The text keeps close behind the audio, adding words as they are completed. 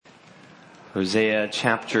Hosea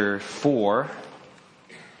chapter 4.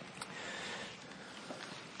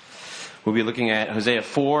 We'll be looking at Hosea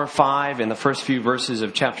 4, 5, and the first few verses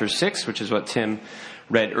of chapter 6, which is what Tim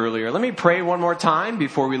read earlier. Let me pray one more time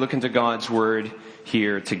before we look into God's Word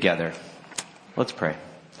here together. Let's pray.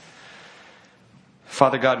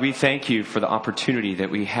 Father God, we thank you for the opportunity that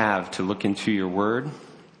we have to look into your Word.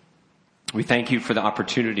 We thank you for the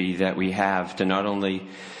opportunity that we have to not only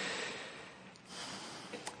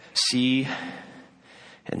see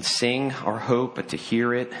and sing our hope, but to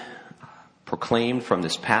hear it proclaimed from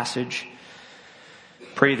this passage.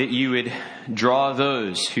 Pray that you would draw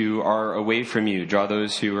those who are away from you, draw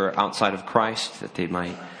those who are outside of Christ, that they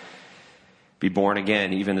might be born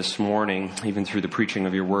again, even this morning, even through the preaching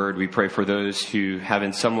of your word. We pray for those who have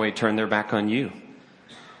in some way turned their back on you.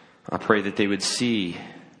 I pray that they would see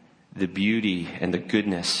the beauty and the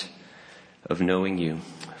goodness of knowing you,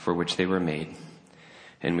 for which they were made.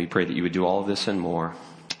 And we pray that you would do all of this and more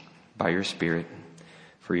by your Spirit.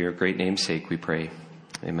 For your great name's sake, we pray.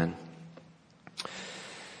 Amen.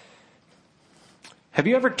 Have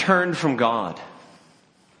you ever turned from God?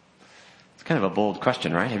 It's kind of a bold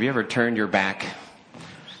question, right? Have you ever turned your back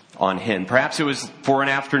on Him? Perhaps it was for an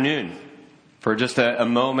afternoon, for just a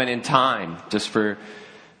moment in time, just for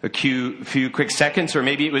a few quick seconds, or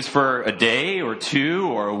maybe it was for a day or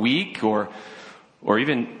two or a week or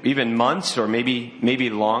even months, or maybe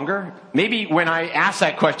longer. Maybe when I ask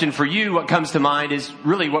that question for you, what comes to mind is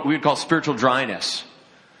really what we would call spiritual dryness.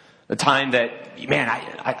 A time that, man,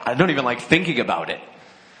 I don't even like thinking about it.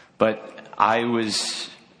 But I was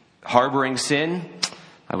harboring sin.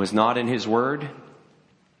 I was not in His Word.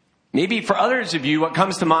 Maybe for others of you, what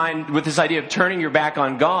comes to mind with this idea of turning your back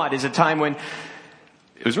on God is a time when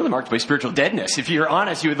it was really marked by spiritual deadness. If you're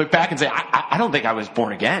honest, you would look back and say, I don't think I was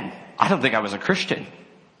born again. I don't think I was a Christian.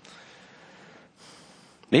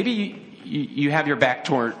 Maybe you have your back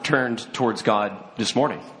turned towards God this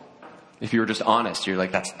morning. If you were just honest, you're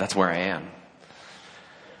like, that's where I am.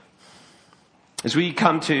 As we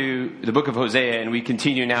come to the book of Hosea and we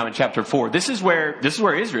continue now in chapter 4, this is where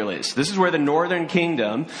Israel is. This is where the northern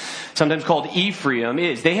kingdom, sometimes called Ephraim,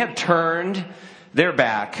 is. They have turned their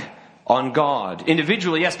back on God.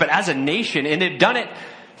 Individually, yes, but as a nation, and they've done it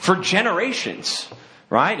for generations.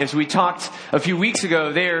 Right? As we talked a few weeks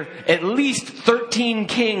ago, there are at least 13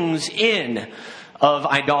 kings in of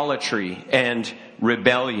idolatry and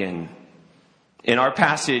rebellion. In our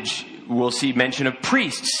passage, we'll see mention of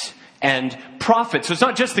priests and prophets. So it's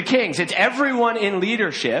not just the kings, it's everyone in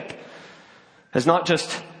leadership has not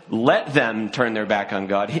just let them turn their back on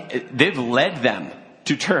God. They've led them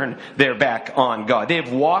to turn their back on God. They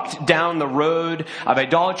have walked down the road of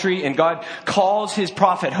idolatry, and God calls His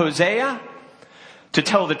prophet Hosea to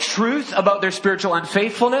tell the truth about their spiritual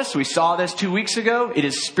unfaithfulness. We saw this 2 weeks ago. It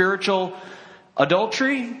is spiritual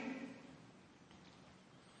adultery.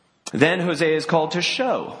 Then Hosea is called to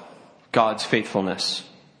show God's faithfulness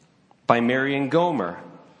by marrying Gomer,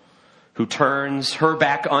 who turns her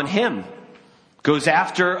back on Him, goes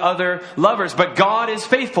after other lovers. But God is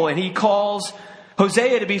faithful, and He calls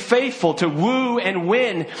Hosea to be faithful, to woo and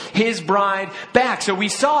win His bride back. So we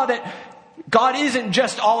saw that God isn't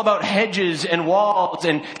just all about hedges and walls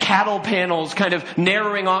and cattle panels, kind of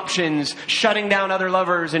narrowing options, shutting down other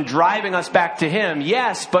lovers and driving us back to Him.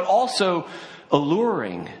 Yes, but also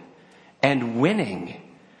alluring and winning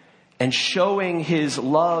and showing His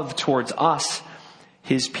love towards us,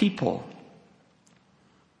 His people.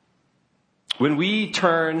 When we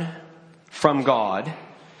turn from God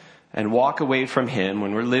and walk away from Him,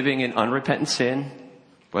 when we're living in unrepentant sin,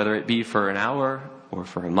 whether it be for an hour or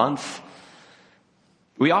for a month,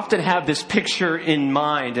 we often have this picture in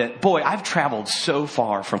mind that, boy, I've traveled so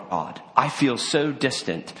far from God. I feel so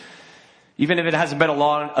distant. Even if it hasn't been a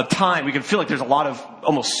lot of time, we can feel like there's a lot of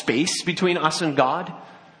almost space between us and God.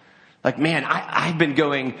 Like, man, I've been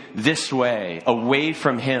going this way, away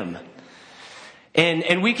from Him.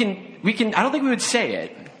 And we can, I don't think we would say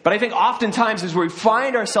it, but I think oftentimes as we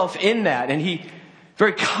find ourselves in that, and He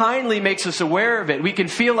very kindly makes us aware of it, we can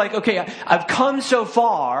feel like, okay, I've come so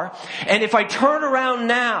far, and if I turn around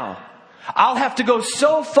now, I'll have to go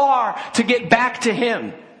so far to get back to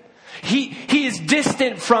Him. He is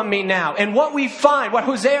distant from me now. And what we find, what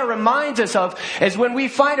Hosea reminds us of, is when we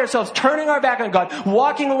find ourselves turning our back on God,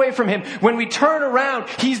 walking away from Him, when we turn around,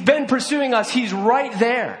 He's been pursuing us. He's right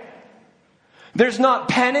there. There's not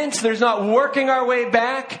penance. There's not working our way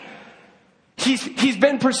back. He's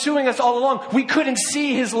been pursuing us all along. We couldn't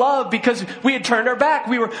see His love because we had turned our back.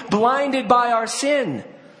 We were blinded by our sin.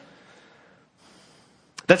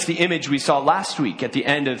 That's the image we saw last week at the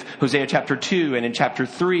end of Hosea chapter 2 and in chapter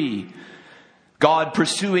 3. God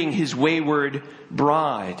pursuing his wayward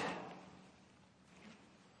bride.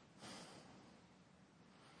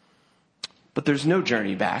 But there's no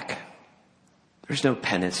journey back. There's no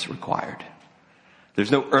penance required.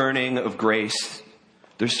 There's no earning of grace.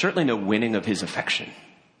 There's certainly no winning of his affection.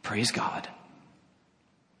 Praise God.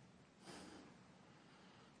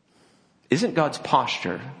 Isn't God's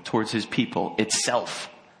posture towards his people itself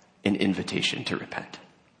an invitation to repent?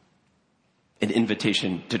 An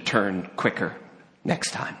invitation to turn quicker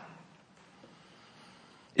next time?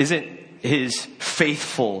 Isn't his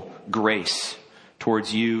faithful grace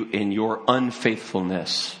towards you in your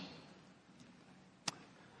unfaithfulness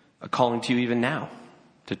a calling to you even now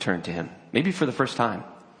to turn to him, maybe for the first time,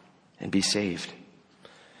 and be saved?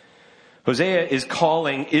 Hosea is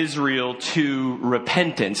calling Israel to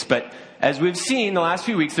repentance, but as we've seen the last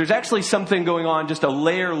few weeks, there's actually something going on just a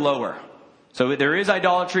layer lower. So there is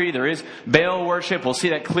idolatry, there is Baal worship. We'll see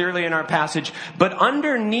that clearly in our passage. But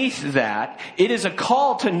underneath that, it is a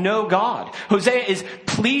call to know God. Hosea is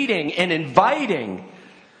pleading and inviting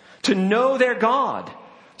to know their God.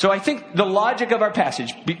 So I think the logic of our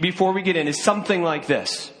passage, before we get in, is something like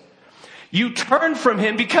this. You turn from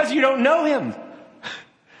him because you don't know him.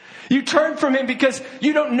 You turn from him because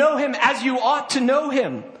you don't know him as you ought to know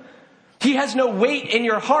him. He has no weight in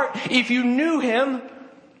your heart. If you knew him,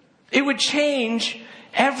 it would change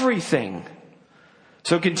everything.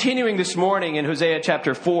 So continuing this morning in Hosea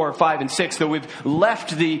chapter 4, 5, and 6, though we've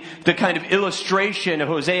left the kind of illustration of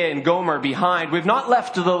Hosea and Gomer behind, we've not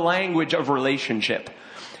left the language of relationship.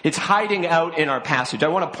 It's hiding out in our passage. I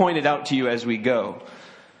want to point it out to you as we go.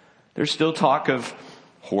 There's still talk of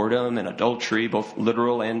whoredom and adultery, both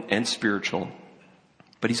literal and spiritual.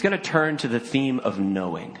 But he's going to turn to the theme of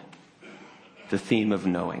knowing. The theme of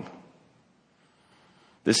knowing.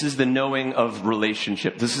 This is the knowing of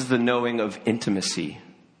relationship. This is the knowing of intimacy.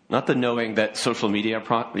 Not the knowing that social media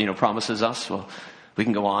promises us. Well, we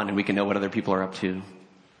can go on and we can know what other people are up to.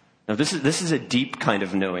 No, this is a deep kind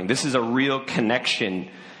of knowing. This is a real connection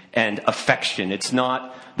and affection. It's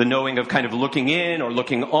not the knowing of kind of looking in or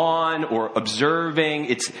looking on or observing.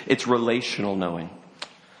 It's relational knowing.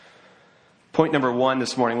 Point number 1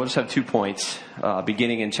 this morning, we'll just have 2 points,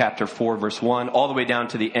 beginning in chapter 4, verse 1, all the way down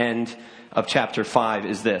to the end of chapter 5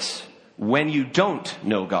 is this. When you don't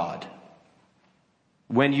know God.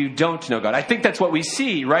 When you don't know God. I think that's what we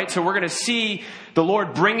see, right? So we're going to see the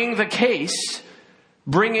Lord bringing the case,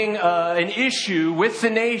 bringing an issue with the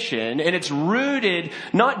nation, and it's rooted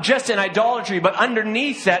not just in idolatry, but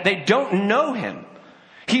underneath that, they don't know him.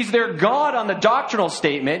 He's their God on the doctrinal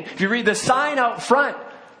statement. If you read the sign out front,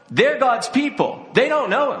 they're God's people. They don't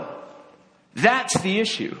know him. That's the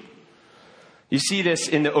issue. You see this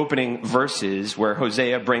in the opening verses where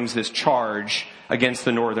Hosea brings this charge against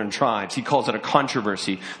the northern tribes. He calls it a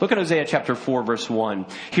controversy. Look at Hosea chapter 4, verse 1.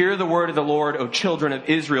 Hear the word of the Lord, O children of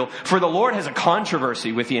Israel, for the Lord has a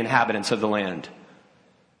controversy with the inhabitants of the land.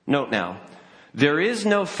 Note now, there is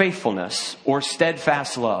no faithfulness or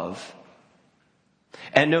steadfast love,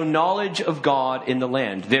 and no knowledge of God in the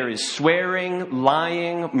land. There is swearing,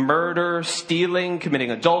 lying, murder, stealing,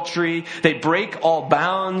 committing adultery. They break all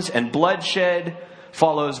bounds, and bloodshed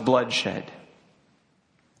follows bloodshed.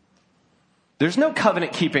 There's no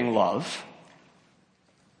covenant-keeping love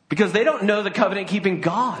because they don't know the covenant-keeping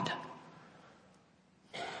God.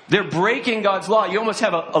 They're breaking God's law. You almost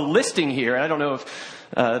have a listing here. I don't know if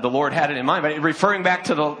the Lord had it in mind, but referring back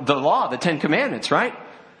to the law, the 10 Commandments, right?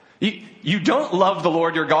 You don't love the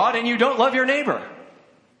Lord your God, and you don't love your neighbor.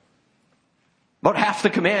 About half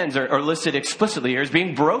the commands are listed explicitly here as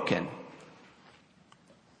being broken.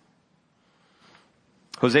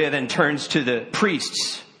 Hosea then turns to the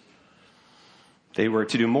priests. They were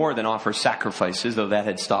to do more than offer sacrifices, though that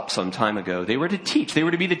had stopped some time ago. They were to teach. They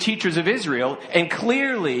were to be the teachers of Israel, and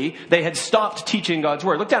clearly they had stopped teaching God's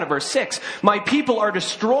word. Look down at verse 6. My people are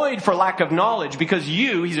destroyed for lack of knowledge because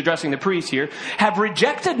you, he's addressing the priests here, have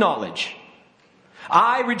rejected knowledge.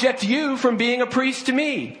 I reject you from being a priest to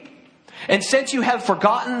me. And since you have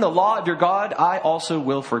forgotten the law of your God, I also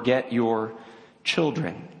will forget your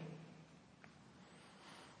children.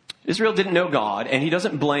 Israel didn't know God, and he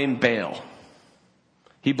doesn't blame Baal.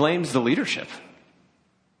 He blames the leadership.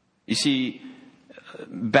 You see,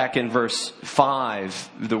 back in verse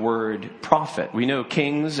 5, the word prophet. We know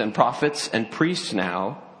kings and prophets and priests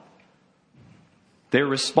now. They're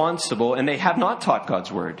responsible, and they have not taught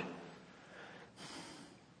God's word.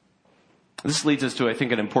 This leads us to, I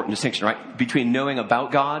think, an important distinction, right? Between knowing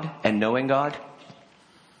about God and knowing God.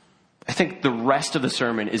 I think the rest of the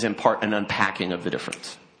sermon is in part an unpacking of the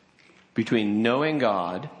difference between knowing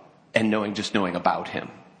God and knowing about him.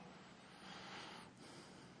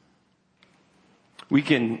 We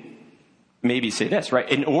can maybe say this, right?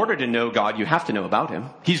 In order to know God, you have to know about him.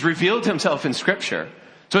 He's revealed himself in Scripture.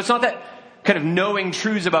 So it's not that kind of knowing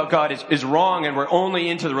truths about God is wrong and we're only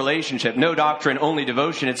into the relationship. No doctrine, only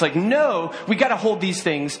devotion. It's like, no, we got to hold these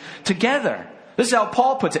things together. This is how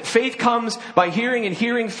Paul puts it. Faith comes by hearing, and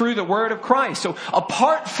hearing through the word of Christ. So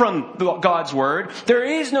apart from God's word, there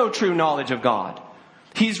is no true knowledge of God.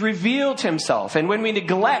 He's revealed himself. And when we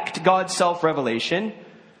neglect God's self-revelation,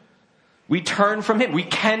 we turn from him. We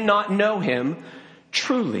cannot know him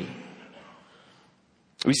truly.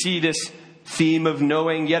 We see this theme of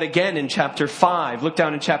knowing yet again in chapter 5. Look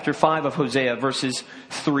down in chapter 5 of Hosea, verses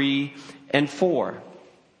 3 and 4.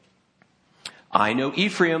 I know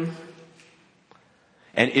Ephraim,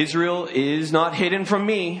 and Israel is not hidden from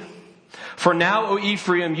me. For now, O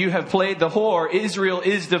Ephraim, you have played the whore. Israel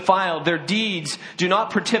is defiled. Their deeds do not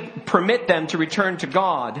permit them to return to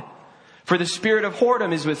God. For the spirit of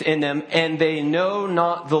whoredom is within them, and they know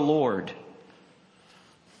not the Lord.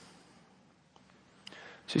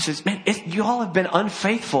 So he says, man, you all have been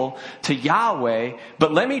unfaithful to Yahweh,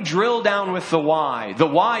 but let me drill down with the why. The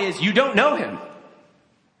why is you don't know him.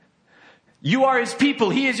 You are his people.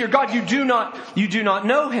 He is your God. You do not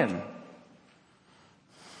know him.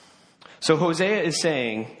 So Hosea is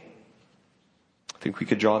saying, I think we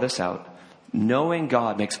could draw this out. Knowing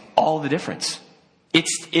God makes all the difference.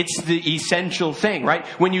 It's the essential thing, right?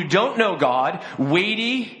 When you don't know God,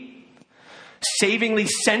 weighty, savingly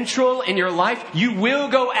central in your life, you will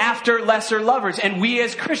go after lesser lovers. And we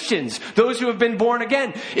as Christians, those who have been born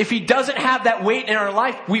again, if he doesn't have that weight in our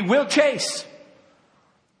life, we will chase.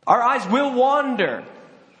 Our eyes will wander.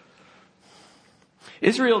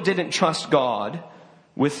 Israel didn't trust God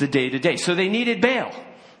with the day-to-day. So they needed Baal,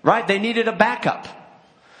 right? They needed a backup.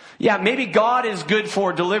 Yeah, maybe God is good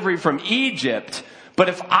for delivery from Egypt, but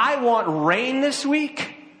if I want rain this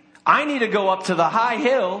week, I need to go up to the high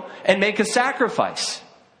hill and make a sacrifice.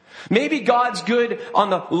 Maybe God's good on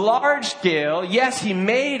the large scale. Yes, he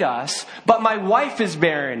made us, but my wife is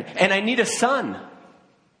barren and I need a son.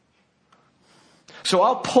 So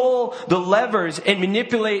I'll pull the levers and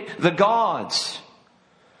manipulate the gods.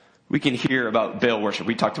 We can hear about Baal worship.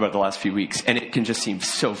 We talked about it the last few weeks, and it can just seem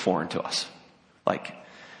so foreign to us. Like,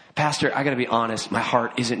 Pastor, I got to be honest, my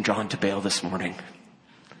heart isn't drawn to Baal this morning.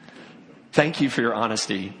 Thank you for your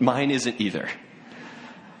honesty. Mine isn't either.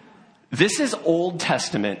 This is Old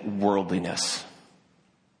Testament worldliness.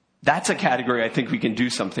 That's a category I think we can do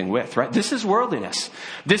something with, right? This is worldliness.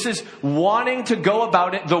 This is wanting to go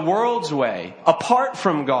about it the world's way, apart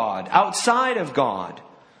from God, outside of God.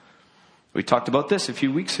 We talked about this a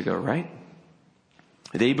few weeks ago, right?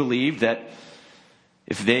 They believed that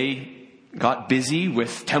if they got busy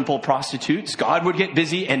with temple prostitutes, God would get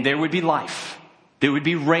busy and there would be life. There would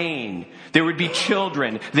be rain. There would be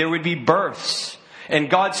children. There would be births. And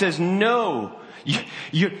God says, no,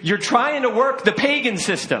 you're trying to work the pagan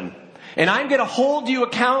system. And I'm going to hold you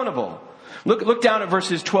accountable. Look down at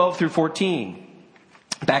verses 12 through 14.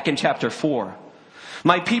 Back in chapter 4.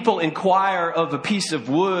 My people inquire of a piece of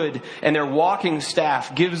wood, and their walking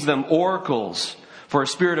staff gives them oracles. For a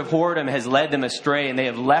spirit of whoredom has led them astray, and they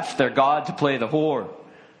have left their God to play the whore.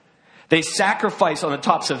 They sacrifice on the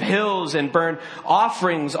tops of hills and burn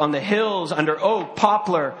offerings on the hills under oak,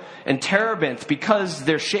 poplar, and terebinth, because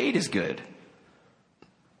their shade is good.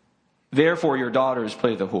 Therefore your daughters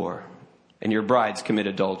play the whore, and your brides commit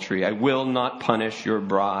adultery. I will not punish your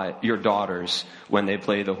daughters when they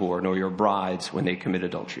play the whore, nor your brides when they commit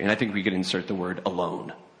adultery. And I think we could insert the word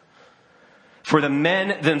alone. For the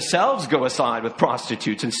men themselves go aside with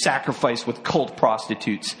prostitutes and sacrifice with cult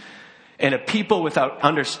prostitutes. And a people without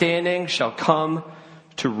understanding shall come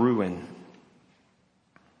to ruin.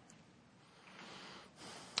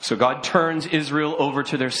 So God turns Israel over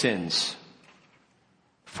to their sins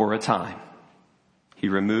for a time. He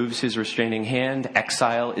removes his restraining hand.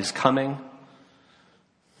 Exile is coming.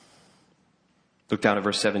 Look down at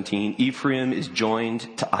verse 17. Ephraim is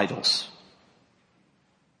joined to idols.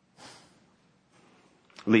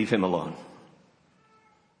 Leave him alone.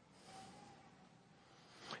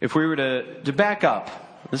 If we were to back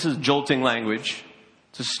up, this is jolting language.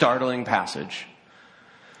 It's a startling passage.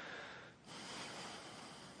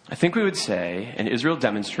 I think we would say, and Israel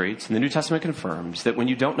demonstrates, and the New Testament confirms, that when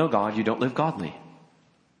you don't know God, you don't live godly.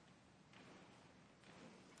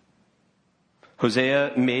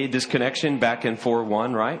 Hosea made this connection back in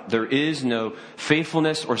 4:1, right? There is no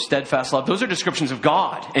faithfulness or steadfast love. Those are descriptions of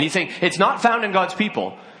God. And he's saying it's not found in God's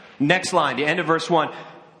people. Next line, the end of verse 1.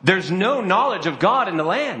 There's no knowledge of God in the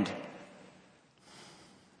land.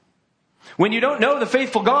 When you don't know the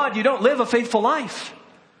faithful God, you don't live a faithful life.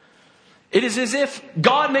 It is as if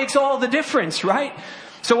God makes all the difference, right?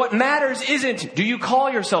 So what matters isn't, do you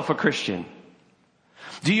call yourself a Christian?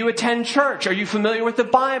 Do you attend church? Are you familiar with the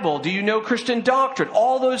Bible? Do you know Christian doctrine?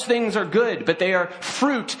 All those things are good, but they are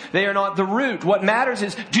fruit. They are not the root. What matters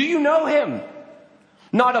is, do you know Him?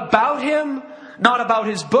 Not about Him, not about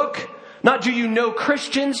His book, not do you know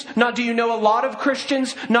Christians, not do you know a lot of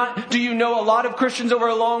Christians, not do you know a lot of Christians over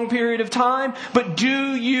a long period of time, but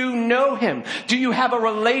do you know Him? Do you have a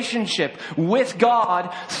relationship with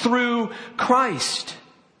God through Christ?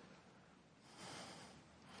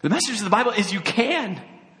 The message of the Bible is you can.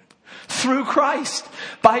 Through Christ.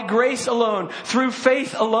 By grace alone. Through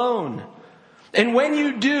faith alone. And when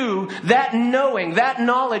you do, that knowing, that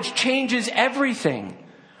knowledge changes everything.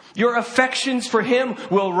 Your affections for Him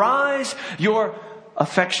will rise. Your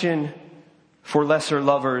affection for lesser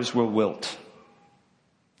lovers will wilt.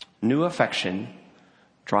 New affection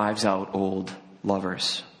drives out old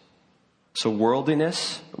lovers. So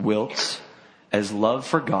worldliness wilts as love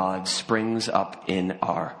for God springs up in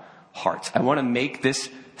our hearts. I want to make this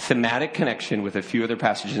thematic connection with a few other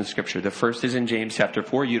passages in Scripture. The first is in James chapter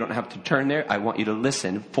 4. You don't have to turn there. I want you to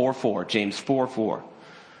listen. 4:4. James 4:4.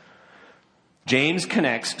 James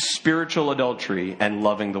connects spiritual adultery and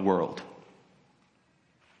loving the world.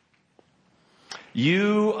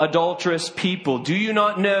 You adulterous people, do you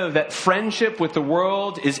not know that friendship with the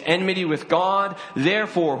world is enmity with God?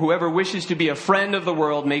 Therefore, whoever wishes to be a friend of the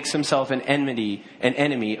world makes himself an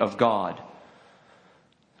enemy of God.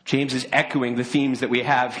 James is echoing the themes that we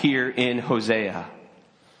have here in Hosea.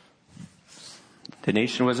 The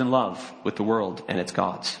nation was in love with the world and its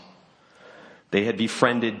gods. They had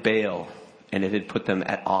befriended Baal, and it had put them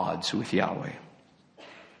at odds with Yahweh.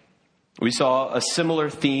 We saw a similar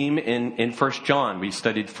theme in 1 John. We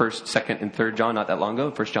studied 1st, 2nd, and 3rd John not that long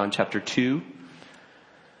ago. 1 John chapter 2.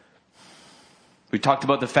 We talked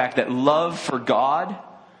about the fact that love for God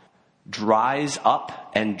dries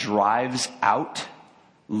up and drives out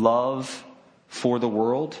love for the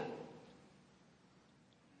world.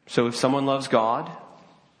 So if someone loves God,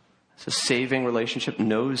 it's a saving relationship,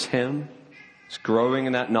 knows Him, is growing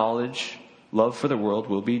in that knowledge, love for the world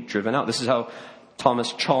will be driven out. This is how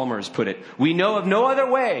Thomas Chalmers put it. We know of no other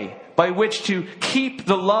way by which to keep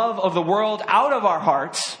the love of the world out of our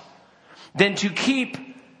hearts than to keep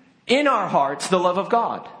in our hearts the love of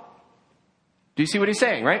God. Do you see what he's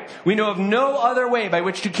saying, right? We know of no other way by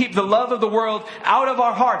which to keep the love of the world out of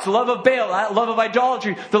our hearts, the love of Baal, love of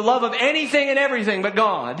idolatry, the love of anything and everything but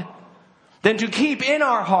God, than to keep in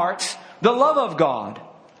our hearts the love of God.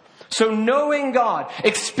 So knowing God,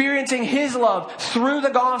 experiencing His love through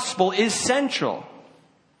the gospel is central.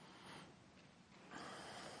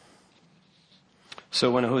 So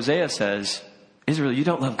when Hosea says, Israel, you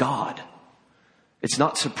don't love God, it's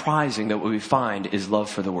not surprising that what we find is love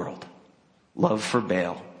for the world. Love for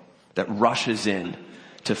Baal that rushes in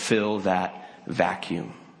to fill that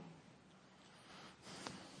vacuum.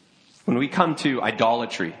 When we come to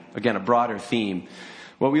idolatry, again, a broader theme,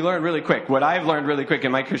 what I've learned really quick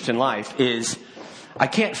in my Christian life is I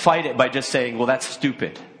can't fight it by just saying, well, that's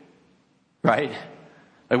stupid. Right?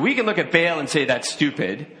 Like we can look at Baal and say that's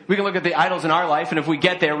stupid. We can look at the idols in our life, and if we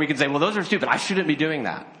get there, we can say, well, those are stupid. I shouldn't be doing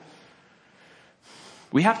that.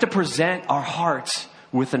 We have to present our hearts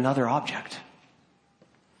with another object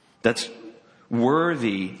that's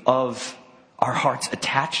worthy of our heart's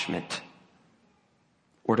attachment.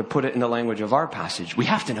 Or to put it in the language of our passage, we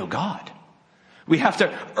have to know God. We have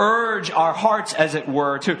to urge our hearts, as it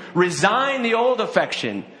were, to resign the old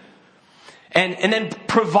affection and then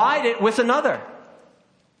provide it with another.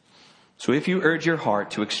 So if you urge your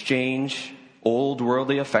heart to exchange old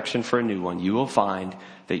worldly affection for a new one, you will find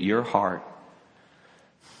that your heart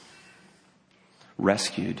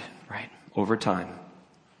rescued, right, over time.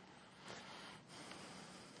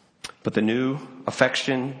 But the new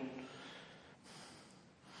affection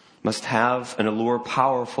must have an allure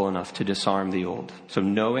powerful enough to disarm the old. So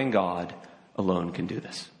knowing God alone can do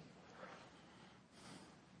this.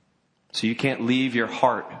 So you can't leave your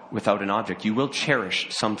heart without an object. You will cherish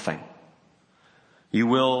something. You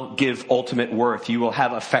will give ultimate worth. You will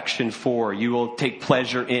have affection for. You will take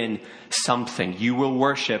pleasure in something. You will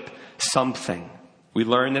worship something. We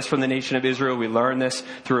learn this from the nation of Israel. We learn this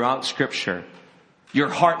throughout Scripture. Your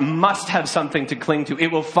heart must have something to cling to.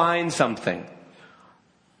 It will find something.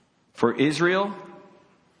 For Israel,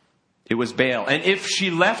 it was Baal. And if she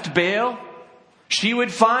left Baal, she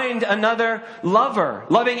would find another lover,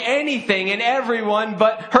 loving anything and everyone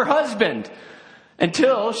but her husband,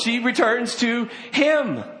 until she returns to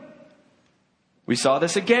him. We saw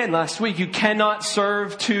this again last week. You cannot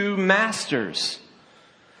serve two masters.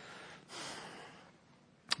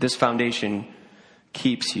 This foundation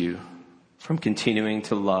keeps you from continuing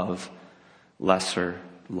to love lesser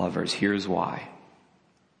lovers. Here's why.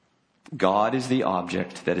 God is the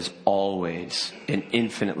object that is always and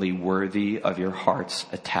infinitely worthy of your heart's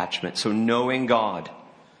attachment. So knowing God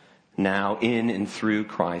now in and through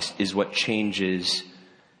Christ is what changes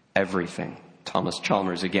everything. Thomas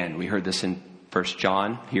Chalmers again. We heard this in 1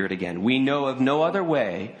 John. Hear it again. We know of no other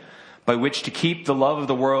way by which to keep the love of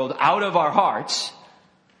the world out of our hearts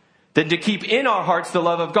than to keep in our hearts the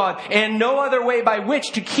love of God. And no other way by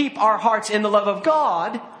which to keep our hearts in the love of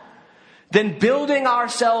God than building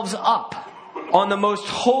ourselves up on the most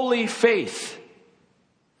holy faith.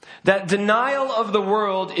 That denial of the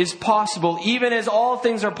world is possible, even as all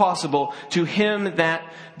things are possible to him that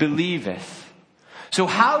believeth. So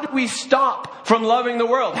how do we stop from loving the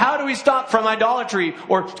world? How do we stop from idolatry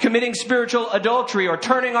or committing spiritual adultery or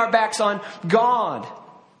turning our backs on God?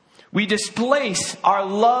 We displace our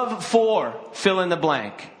love for fill in the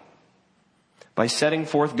blank by setting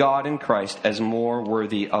forth God in Christ as more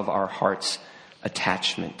worthy of our heart's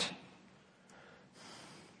attachment.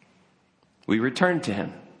 We return to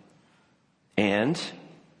him and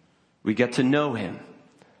we get to know him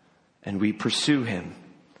and we pursue him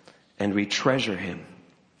and we treasure him.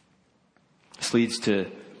 This leads to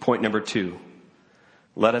point number 2.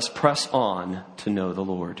 Let us press on to know the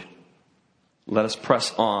Lord. Let us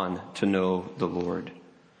press on to know the Lord.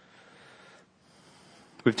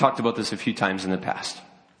 We've talked about this a few times in the past.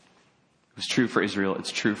 It was true for Israel.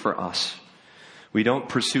 It's true for us. We don't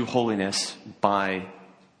pursue holiness by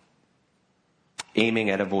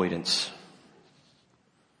aiming at avoidance.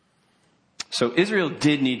 So Israel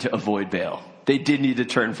did need to avoid Baal. They did need to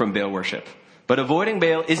turn from Baal worship. But avoiding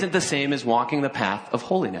Baal isn't the same as walking the path of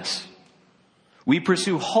holiness. We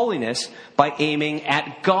pursue holiness by aiming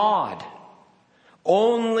at God.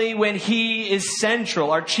 Only when he is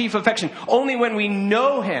central, our chief affection, only when we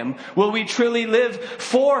know him will we truly live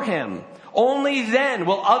for him. Only then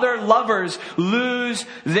will other lovers lose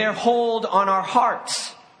their hold on our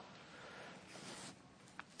hearts.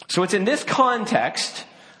 So it's in this context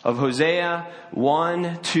of Hosea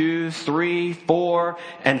 1, 2, 3, 4,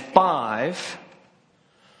 and 5,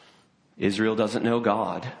 Israel doesn't know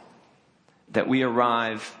God, that we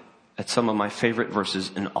arrive at some of my favorite verses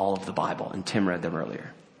in all of the Bible, and Tim read them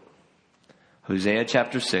earlier. Hosea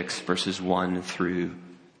chapter 6, verses 1 through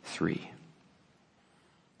 3.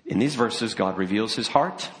 In these verses, God reveals his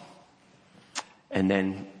heart, and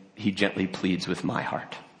then he gently pleads with my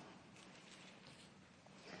heart.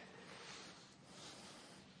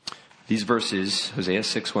 These verses, Hosea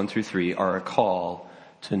 6, 1 through 3, are a call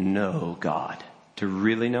to know God, to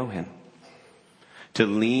really know him. To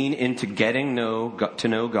lean into getting to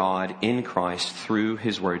know God in Christ through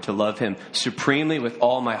his word. To love him supremely with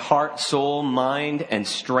all my heart, soul, mind, and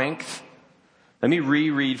strength. Let me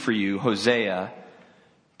reread for you Hosea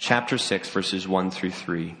chapter 6, verses 1 through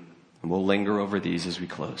 3. And we'll linger over these as we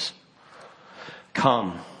close.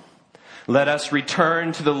 Come, let us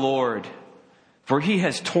return to the Lord. For he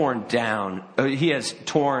has torn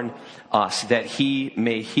us that he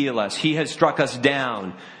may heal us. He has struck us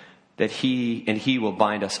down that he will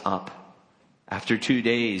bind us up. After 2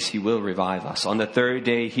 days he will revive us. On the 3rd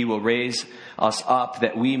day he will raise us up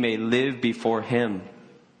that we may live before him.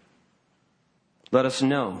 Let us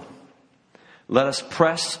know. Let us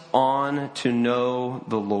press on to know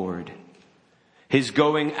the Lord. His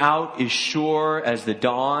going out is sure as the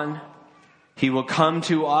dawn. He will come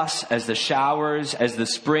to us as the showers, as the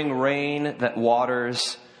spring rain that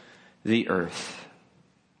waters the earth.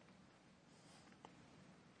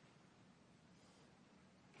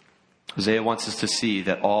 Hosea wants us to see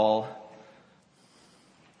that all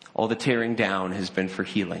the tearing down has been for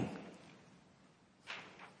healing.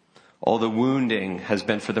 All the wounding has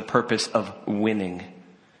been for the purpose of winning.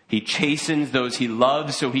 He chastens those he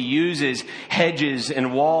loves, so he uses hedges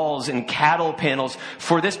and walls and cattle panels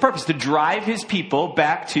for this purpose, to drive his people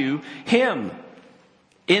back to him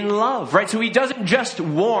in love, right? So he doesn't just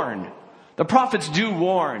warn. The prophets do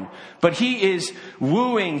warn, but he is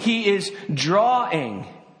wooing, he is drawing.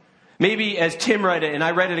 Maybe as Tim read it, and I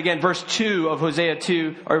read it again, verse 2 of Hosea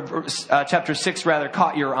 2, or chapter 6 rather,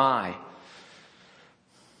 caught your eye.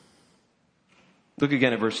 Look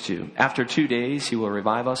again at verse 2. After 2 days, he will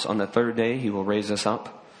revive us. On the 3rd day, he will raise us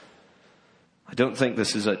up. I don't think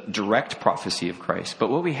this is a direct prophecy of Christ, but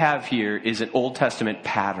what we have here is an Old Testament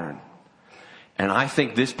pattern. And I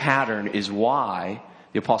think this pattern is why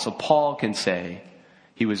the Apostle Paul can say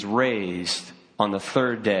he was raised on the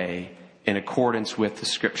 3rd day in accordance with the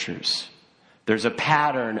Scriptures. There's a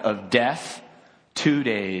pattern of death, 2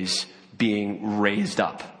 days being raised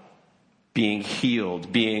up. being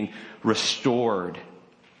healed, being restored.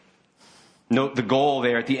 Note the goal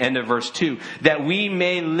there at the end of verse 2, that we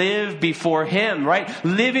may live before Him, right?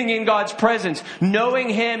 Living in God's presence, knowing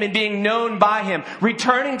Him and being known by Him,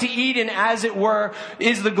 returning to Eden as it were,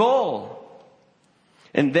 is the goal.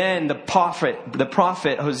 And then the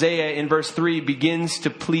prophet Hosea in verse 3 begins to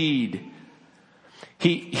plead.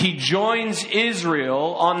 He joins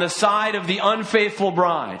Israel on the side of the unfaithful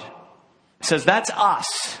bride. He says, that's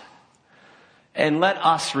us. And let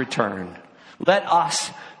us return. Let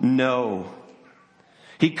us know.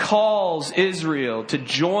 He calls Israel to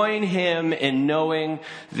join Him in knowing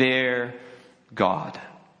their God.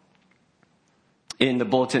 In the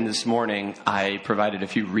bulletin this morning, I provided a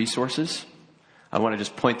few resources. I want to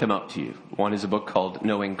just point them out to you. One is a book called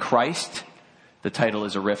Knowing Christ. The title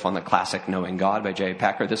is a riff on the classic Knowing God by J.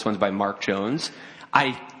 Packer. This one's by Mark Jones.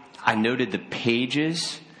 I noted the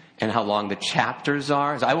pages and how long the chapters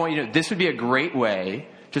are. So I want you to know, this would be a great way.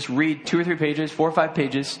 Just read 2 or 3 pages, 4 or 5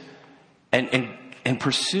 pages, and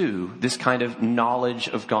pursue this kind of knowledge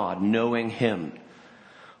of God, knowing Him.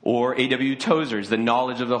 Or A.W. Tozer's The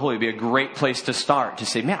Knowledge of the Holy would be a great place to start. To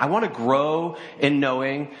say, man, I want to grow in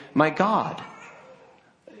knowing my God.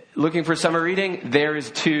 Looking for summer reading? There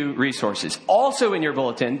is 2 resources. Also in your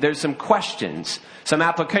bulletin, there's some questions, some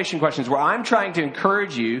application questions where I'm trying to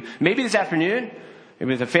encourage you, maybe this afternoon,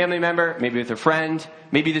 maybe with a family member, maybe with a friend,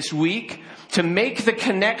 maybe this week, to make the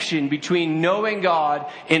connection between knowing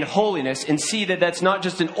God in holiness and see that that's not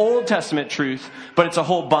just an Old Testament truth, but it's a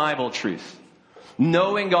whole Bible truth.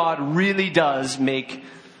 Knowing God really does make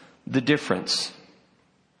the difference.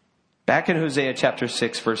 Back in Hosea chapter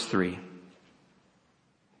 6, verse 3.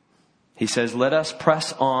 He says, let us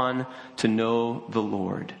press on to know the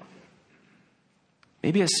Lord.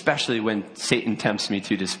 Maybe especially when Satan tempts me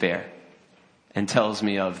to despair and tells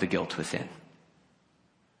me of the guilt within.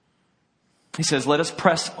 He says, let us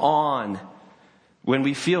press on when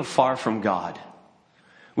we feel far from God.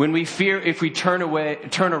 When we fear if we turn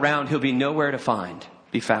around, He'll be nowhere to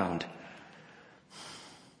be found.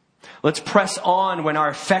 Let's press on when our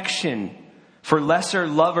affection for lesser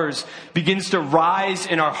lovers begins to rise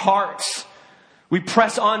in our hearts. We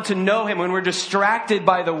press on to know Him when we're distracted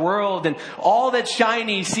by the world and all that's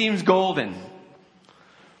shiny seems golden.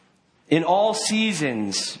 In all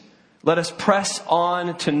seasons, let us press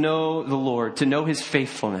on to know the Lord, to know His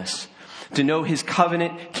faithfulness, to know His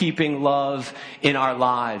covenant-keeping love in our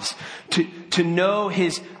lives, to know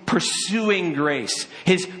His pursuing grace,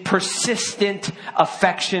 His persistent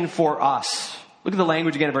affection for us. Look at the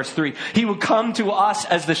language again in verse 3. He will come to us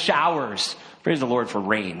as the showers. Praise the Lord for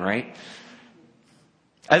rain, right?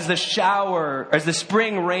 As the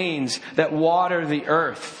spring rains that water the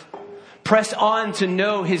earth. Press on to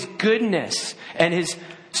know His goodness and His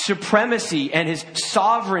supremacy and His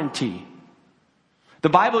sovereignty. The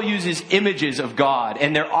Bible uses images of God,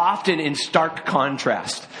 and they're often in stark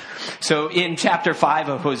contrast. So in chapter 5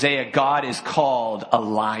 of Hosea, God is called a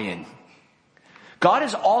lion. God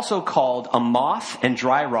is also called a moth and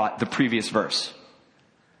dry rot, the previous verse.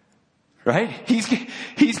 Right? He's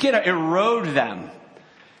going to erode them.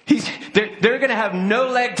 They're going to have no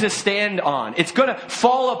leg to stand on. It's going to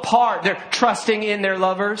fall apart. They're trusting in their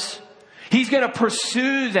lovers. He's going to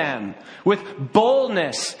pursue them with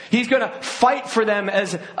boldness. He's going to fight for them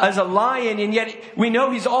as a lion. And yet we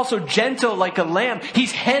know He's also gentle like a lamb.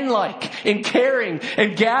 He's hen-like in caring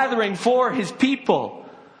and gathering for His people.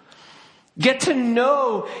 Get to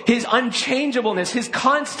know His unchangeableness, His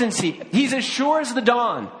constancy. He's as sure as the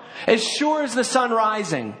dawn, as sure as the sun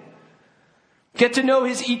rising. Get to know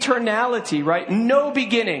His eternality, right? No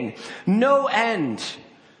beginning, no end.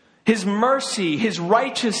 His mercy, His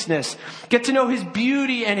righteousness. Get to know His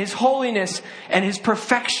beauty and His holiness and His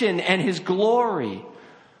perfection and His glory.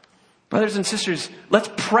 Brothers and sisters, let's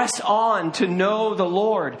press on to know the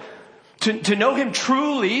Lord. To know Him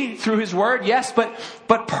truly through His Word, yes,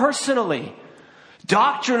 but personally.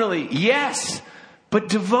 Doctrinally, yes, but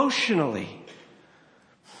devotionally.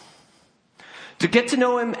 To get to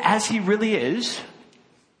know Him as He really is,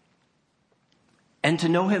 and to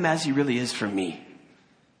know Him as He really is for me.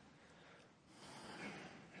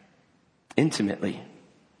 Intimately.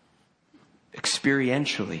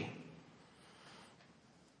 Experientially.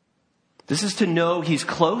 This is to know He's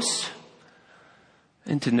close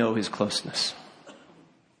and to know His closeness.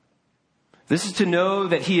 This is to know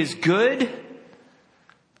that He is good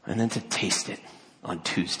and then to taste it on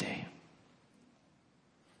Tuesday.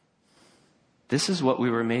 This is what we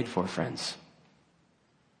were made for, friends.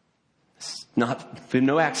 We have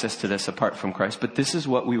no access to this apart from Christ, but this is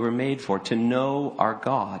what we were made for, to know our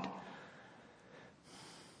God.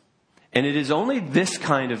 And it is only this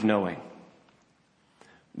kind of knowing,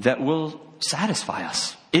 that will satisfy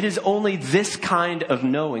us. It is only this kind of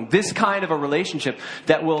knowing, this kind of a relationship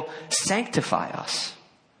that will sanctify us.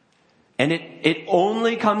 And it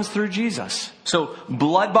only comes through Jesus. So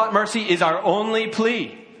blood-bought mercy is our only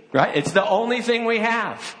plea, right? It's the only thing we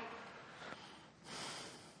have.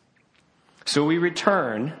 So we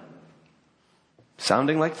return,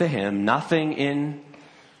 sounding like the hymn, nothing in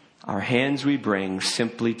our hands we bring,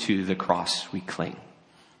 simply to the cross we cling.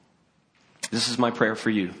 This is my prayer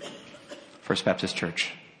for you, First Baptist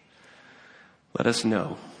Church. Let us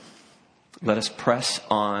know. Let us press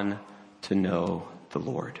on to know the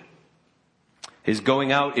Lord. His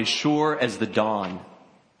going out is sure as the dawn.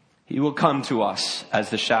 He will come to us as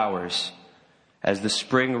the showers, as the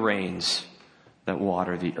spring rains that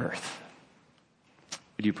water the earth.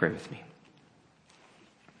 Would you pray with me?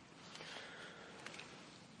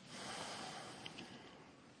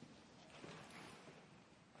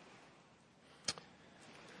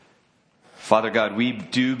 Father God, we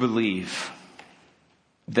do believe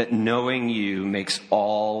that knowing you makes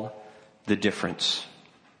all the difference.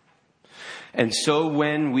 And so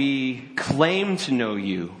when we claim to know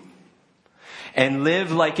you and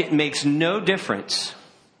live like it makes no difference,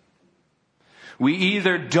 we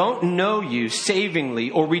either don't know you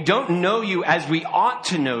savingly or we don't know you as we ought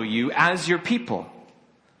to know you as your people.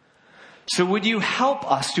 So would you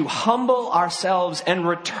help us to humble ourselves and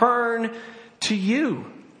return to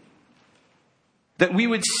you? That we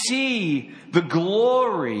would see the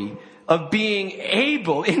glory of being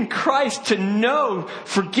able in Christ to know,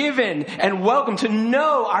 forgiven and welcome, to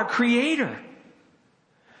know our Creator.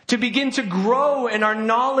 To begin to grow in our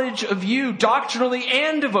knowledge of you, doctrinally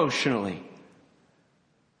and devotionally.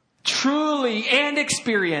 Truly and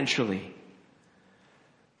experientially.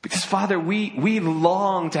 Because Father, we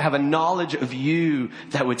long to have a knowledge of you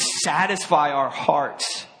that would satisfy our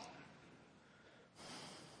hearts.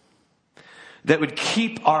 That would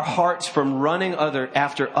keep our hearts from running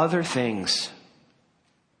after other things.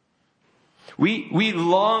 We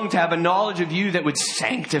long to have a knowledge of you that would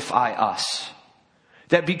sanctify us.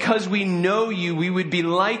 That because we know you, we would be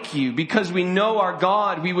like you. Because we know our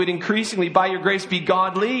God, we would increasingly, by your grace, be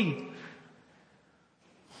godly.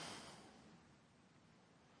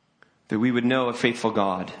 That we would know a faithful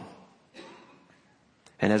God.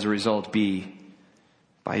 And as a result, be,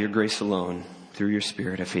 by your grace alone, through your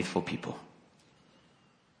Spirit, a faithful people.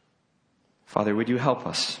 Father, would you help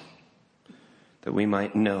us that we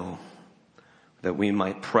might know, that we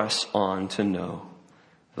might press on to know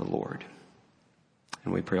the Lord.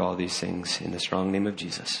 And we pray all these things in the strong name of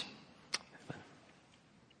Jesus.